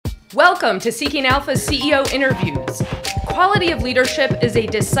Welcome to Seeking Alpha's CEO Interviews. Quality of leadership is a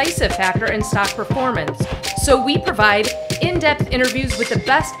decisive factor in stock performance, so we provide in-depth interviews with the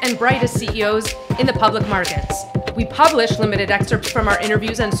best and brightest CEOs in the public markets. We publish limited excerpts from our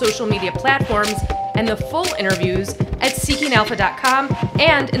interviews on social media platforms and the full interviews at seekingalpha.com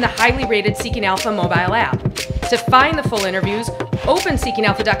and in the highly rated Seeking Alpha mobile app. To find the full interviews, open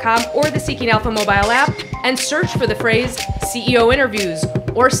seekingalpha.com or the Seeking Alpha mobile app and search for the phrase CEO Interviews,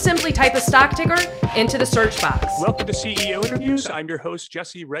 or simply type a stock ticker into the search box. Welcome to CEO Interviews. I'm your host,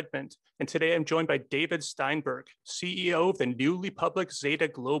 Jesse Redmond, and today I'm joined by David Steinberg, CEO of the newly public Zeta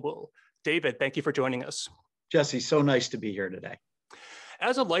Global. David, thank you for joining us. Jesse, so nice to be here today.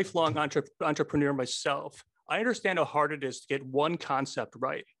 As a lifelong entrepreneur myself, I understand how hard it is to get one concept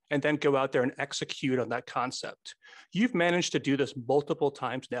right and then go out there and execute on that concept. You've managed to do this multiple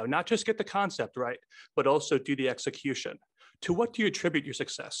times now, not just get the concept right, but also do the execution. To what do you attribute your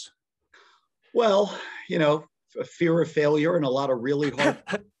success? Well, a fear of failure and a lot of really hard.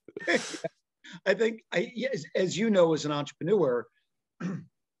 I think, as you know, as an entrepreneur,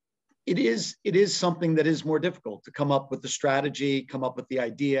 it is something that is more difficult to come up with the strategy, come up with the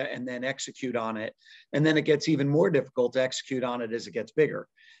idea, and then execute on it. And then it gets even more difficult to execute on it as it gets bigger.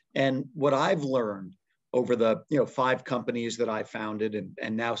 And what I've learned over the 5 companies that I founded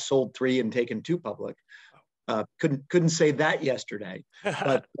and now sold 3 and taken 2 public. Couldn't say that yesterday,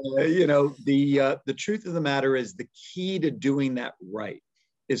 but the truth of the matter is the key to doing that right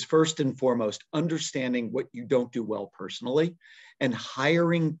is first and foremost understanding what you don't do well personally and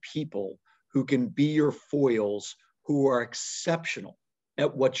hiring people who can be your foils, who are exceptional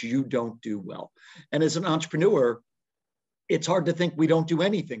at what you don't do well. And as an entrepreneur, it's hard to think we don't do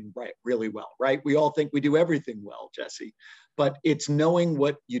anything really well, right? We all think we do everything well, Jesse, but it's knowing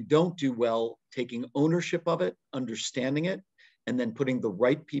what you don't do well, taking ownership of it, understanding it, and then putting the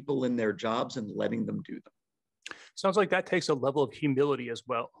right people in their jobs and letting them do them. Sounds like that takes a level of humility as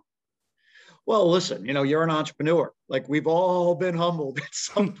well. Well, listen, you're an entrepreneur. Like we've all been humbled at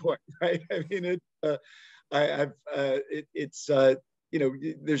some point, right? I mean,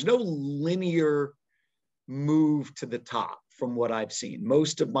 there's no linear move to the top from what I've seen.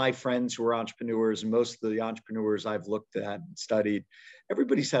 Most of my friends who are entrepreneurs and most of the entrepreneurs I've looked at and studied,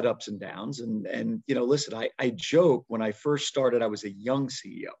 everybody's had ups and downs. And listen, I joke when I first started, I was a young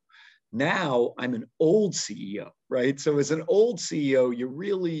CEO. Now I'm an old CEO, right? So as an old CEO,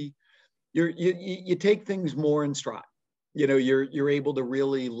 you take things more in stride. You're able to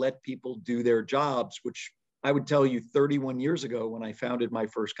really let people do their jobs, which I would tell you 31 years ago when I founded my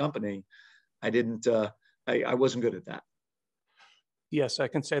first company, I wasn't good at that. Yes, I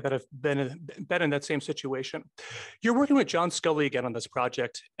can say that I've been in that same situation. You're working with John Scully again on this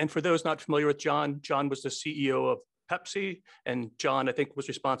project. And for those not familiar with John was the CEO of Pepsi. And John, I think, was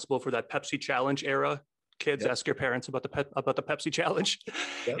responsible for that Pepsi Challenge era. Kids, Ask your parents about the Pepsi Challenge.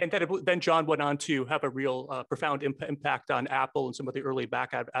 Yep. And then John went on to have a real profound impact on Apple and some of the early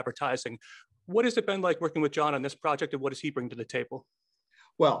back advertising. What has it been like working with John on this project, and what does he bring to the table?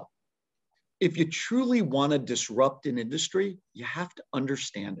 Well, if you truly want to disrupt an industry, you have to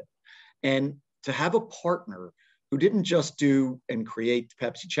understand it. And to have a partner who didn't just do and create the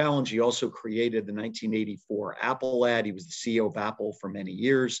Pepsi Challenge, he also created the 1984 Apple ad. He was the CEO of Apple for many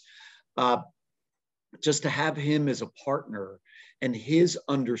years. Just to have him as a partner and his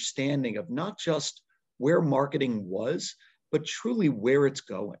understanding of not just where marketing was, but truly where it's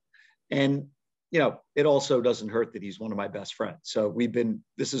going. And it also doesn't hurt that he's one of my best friends. So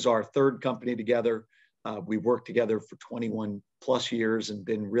this is our 3rd company together. We worked together for 21 plus years and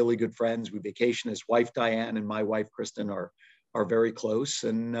been really good friends. We vacation. His wife, Diane, and my wife, Kristen, are very close.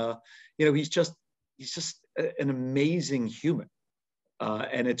 And, he's just an amazing human.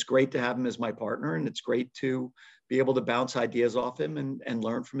 And it's great to have him as my partner. And it's great to be able to bounce ideas off him and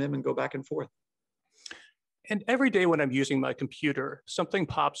learn from him and go back and forth. And every day when I'm using my computer, something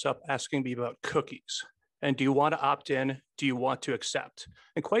pops up asking me about cookies. And do you want to opt in? Do you want to accept?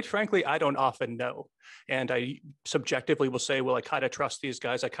 And quite frankly, I don't often know. And I subjectively will say, well, I kind of trust these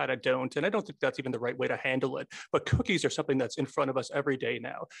guys. I kind of don't. And I don't think that's even the right way to handle it. But cookies are something that's in front of us every day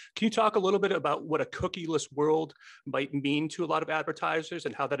now. Can you talk a little bit about what a cookieless world might mean to a lot of advertisers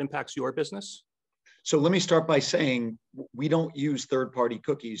and how that impacts your business? So let me start by saying we don't use third-party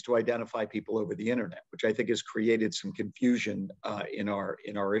cookies to identify people over the internet, which I think has created some confusion in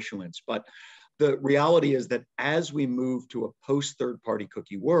our issuance. But the reality is that as we move to a post-third-party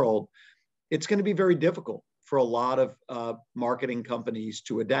cookie world, it's going to be very difficult for a lot of marketing companies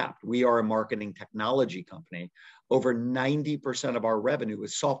to adapt. We are a marketing technology company. Over 90% of our revenue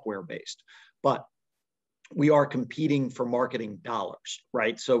is software-based. But we are competing for marketing dollars,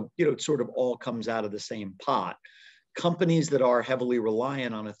 right? So, it sort of all comes out of the same pot. Companies that are heavily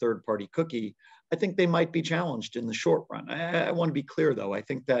reliant on a third-party cookie, I think they might be challenged in the short run. I want to be clear, though. I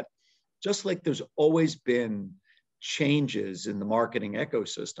think that just like there's always been changes in the marketing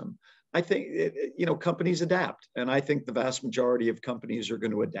ecosystem, I think, companies adapt. And I think the vast majority of companies are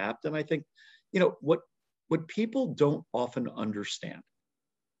going to adapt. And I think, what people don't often understand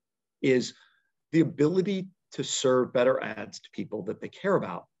is the ability to serve better ads to people that they care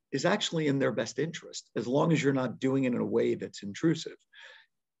about is actually in their best interest, as long as you're not doing it in a way that's intrusive.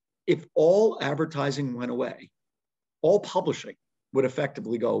 If all advertising went away, all publishing would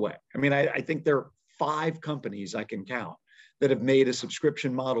effectively go away. I mean, I think there are 5 companies I can count that have made a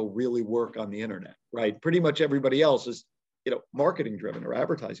subscription model really work on the internet, right? Pretty much everybody else is, marketing driven or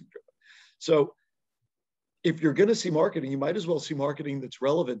advertising driven. So if you're going to see marketing, you might as well see marketing that's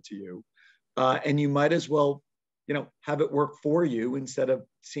relevant to you. And you might as well, have it work for you instead of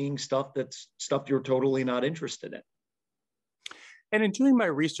seeing stuff you're totally not interested in. And in doing my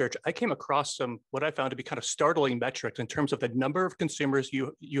research, I came across some what I found to be kind of startling metrics in terms of the number of consumers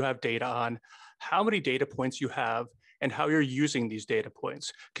you have data on, how many data points you have, and how you're using these data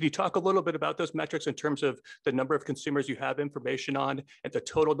points. Can you talk a little bit about those metrics in terms of the number of consumers you have information on and the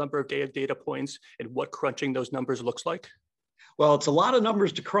total number of data points and what crunching those numbers looks like? Well, it's a lot of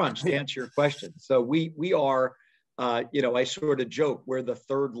numbers to crunch to answer your question. So we are, I sort of joke, we're the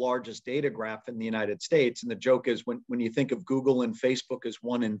 3rd largest data graph in the United States. And the joke is when you think of Google and Facebook as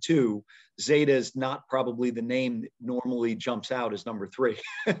 1 and 2, Zeta is not probably the name that normally jumps out as number 3.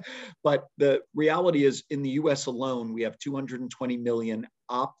 But the reality is in the US alone, we have 220 million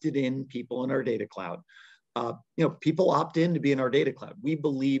opted in people in our data cloud. People opt in to be in our data cloud. We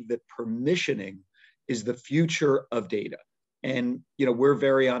believe that permissioning is the future of data. And, we're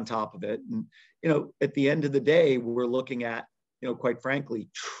very on top of it. And, at the end of the day, we're looking at, quite frankly,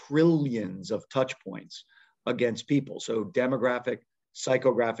 trillions of touch points against people. So demographic,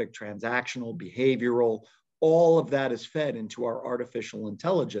 psychographic, transactional, behavioral, all of that is fed into our artificial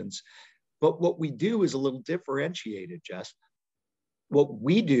intelligence. But what we do is a little differentiated, Jess. What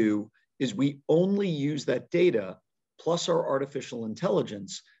we do is we only use that data plus our artificial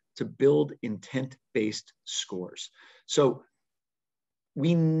intelligence to build intent-based scores. So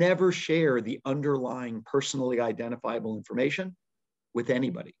we never share the underlying personally identifiable information with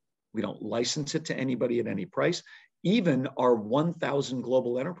anybody. We don't license it to anybody at any price. Even our 1,000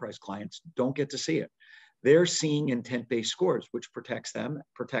 global enterprise clients don't get to see it. They're seeing intent-based scores, which protects them,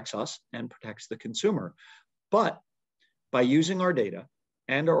 protects us, and protects the consumer. But by using our data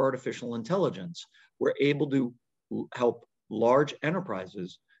and our artificial intelligence, we're able to help large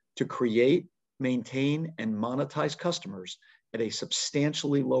enterprises to create, maintain, and monetize customers at a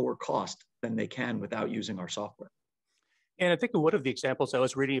substantially lower cost than they can without using our software. And I think one of the examples I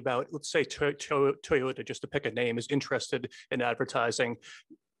was reading about, let's say Toyota, just to pick a name, is interested in advertising.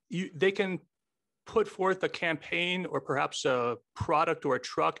 They can put forth a campaign or perhaps a product or a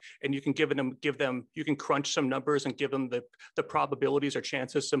truck, and you can you can crunch some numbers and give them the probabilities or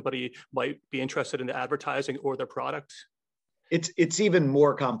chances somebody might be interested in the advertising or their product. It's even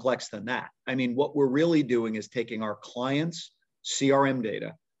more complex than that. I mean, what we're really doing is taking our clients' CRM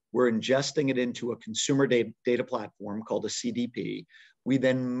data, we're ingesting it into a consumer data platform called a CDP. We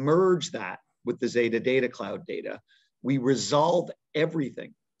then merge that with the Zeta Data Cloud data. We resolve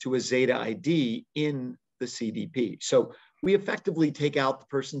everything to a Zeta ID in the CDP. So we effectively take out the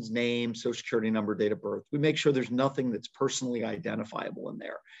person's name, social security number, date of birth. We make sure there's nothing that's personally identifiable in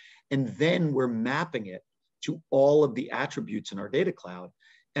there. And then we're mapping it to all of the attributes in our data cloud.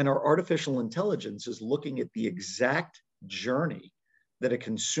 And our artificial intelligence is looking at the exact journey that a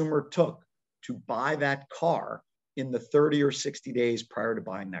consumer took to buy that car in the 30 or 60 days prior to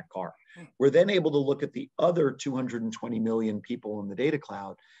buying that car. We're then able to look at the other 220 million people in the data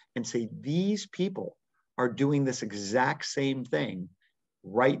cloud and say, these people are doing this exact same thing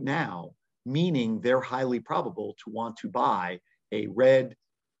right now, meaning they're highly probable to want to buy a red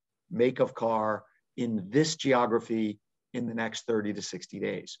make of car in this geography in the next 30 to 60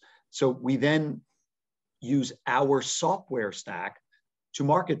 days. So we then use our software stack to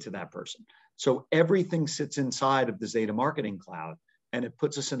market to that person. So everything sits inside of the Zeta Marketing Cloud, and it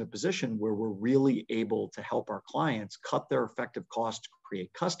puts us in a position where we're really able to help our clients cut their effective cost to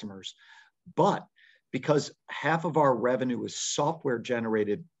create customers. But because half of our revenue is software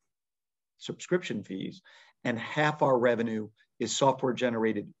generated subscription fees and half our revenue is software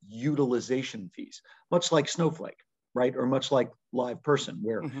generated utilization fees, much like Snowflake, right? Or much like LivePerson,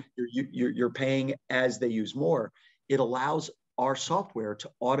 where you're paying as they use more. It allows our software to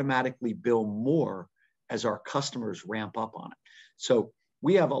automatically bill more as our customers ramp up on it. So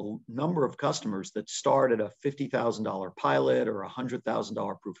we have a number of customers that start at a $50,000 pilot or a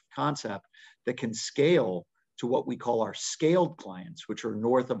 $100,000 proof of concept that can scale to what we call our scaled clients, which are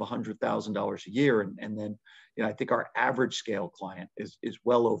north of $100,000 a year. And then, I think our average scale client is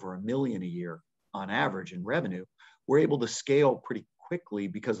well over $1 million a year on average in revenue. We're able to scale pretty quickly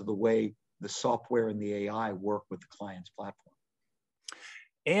because of the way the software and the AI work with the client's platform.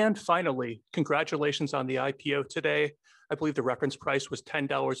 And finally, congratulations on the IPO today. I believe the reference price was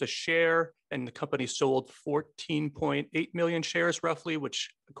 $10 a share, and the company sold 14.8 million shares roughly,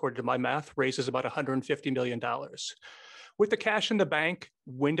 which according to my math raises about $150 million. With the cash in the bank,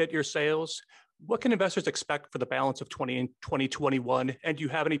 wind at your sails, what can investors expect for the balance of 2021? And do you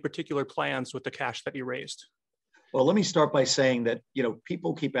have any particular plans with the cash that you raised? Well, let me start by saying that,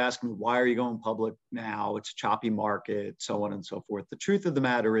 people keep asking me, why are you going public now? It's a choppy market, so on and so forth. The truth of the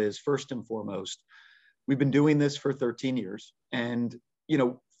matter is, first and foremost, we've been doing this for 13 years. And,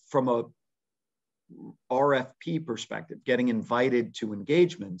 from a RFP perspective, getting invited to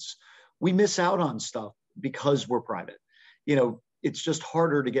engagements, we miss out on stuff because we're private. It's just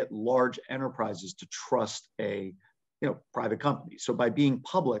harder to get large enterprises to trust a, private company. So by being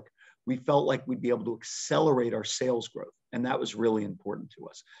public, we felt like we'd be able to accelerate our sales growth. And that was really important to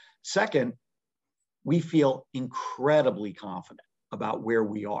us. Second, we feel incredibly confident about where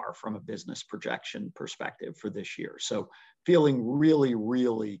we are from a business projection perspective for this year. So feeling really,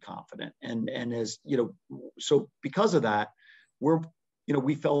 really confident. And as, so because of that,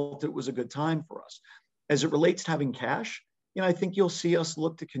 we felt it was a good time for us. As it relates to having cash, I think you'll see us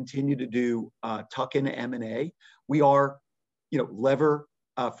look to continue to do tuck-in M&A. We are, lever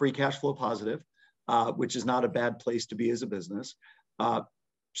free cash flow positive, which is not a bad place to be as a business.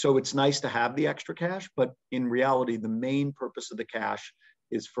 So it's nice to have the extra cash, but in reality, the main purpose of the cash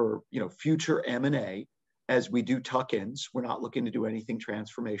is for, future M&A. As we do tuck-ins, we're not looking to do anything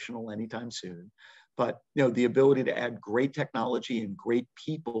transformational anytime soon. But, the ability to add great technology and great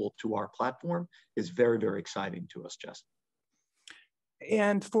people to our platform is very, very exciting to us, Jess.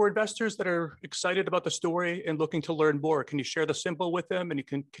 And for investors that are excited about the story and looking to learn more, can you share the symbol with them? And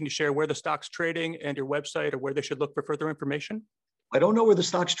can you share where the stock's trading and your website, or where they should look for further information? I don't know where the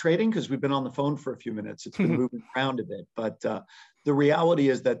stock's trading because we've been on the phone for a few minutes. It's been moving around a bit, but the reality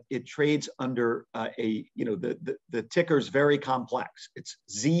is that it trades under the ticker's very complex. It's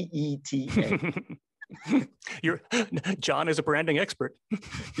ZETA. John is a branding expert.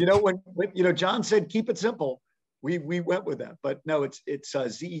 when John said keep it simple, we went with that. But no, it's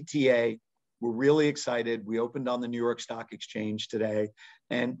ZETA. We're really excited. We opened on the New York Stock Exchange today.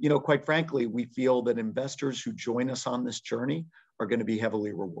 And, quite frankly, we feel that investors who join us on this journey are going to be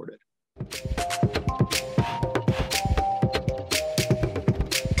heavily rewarded.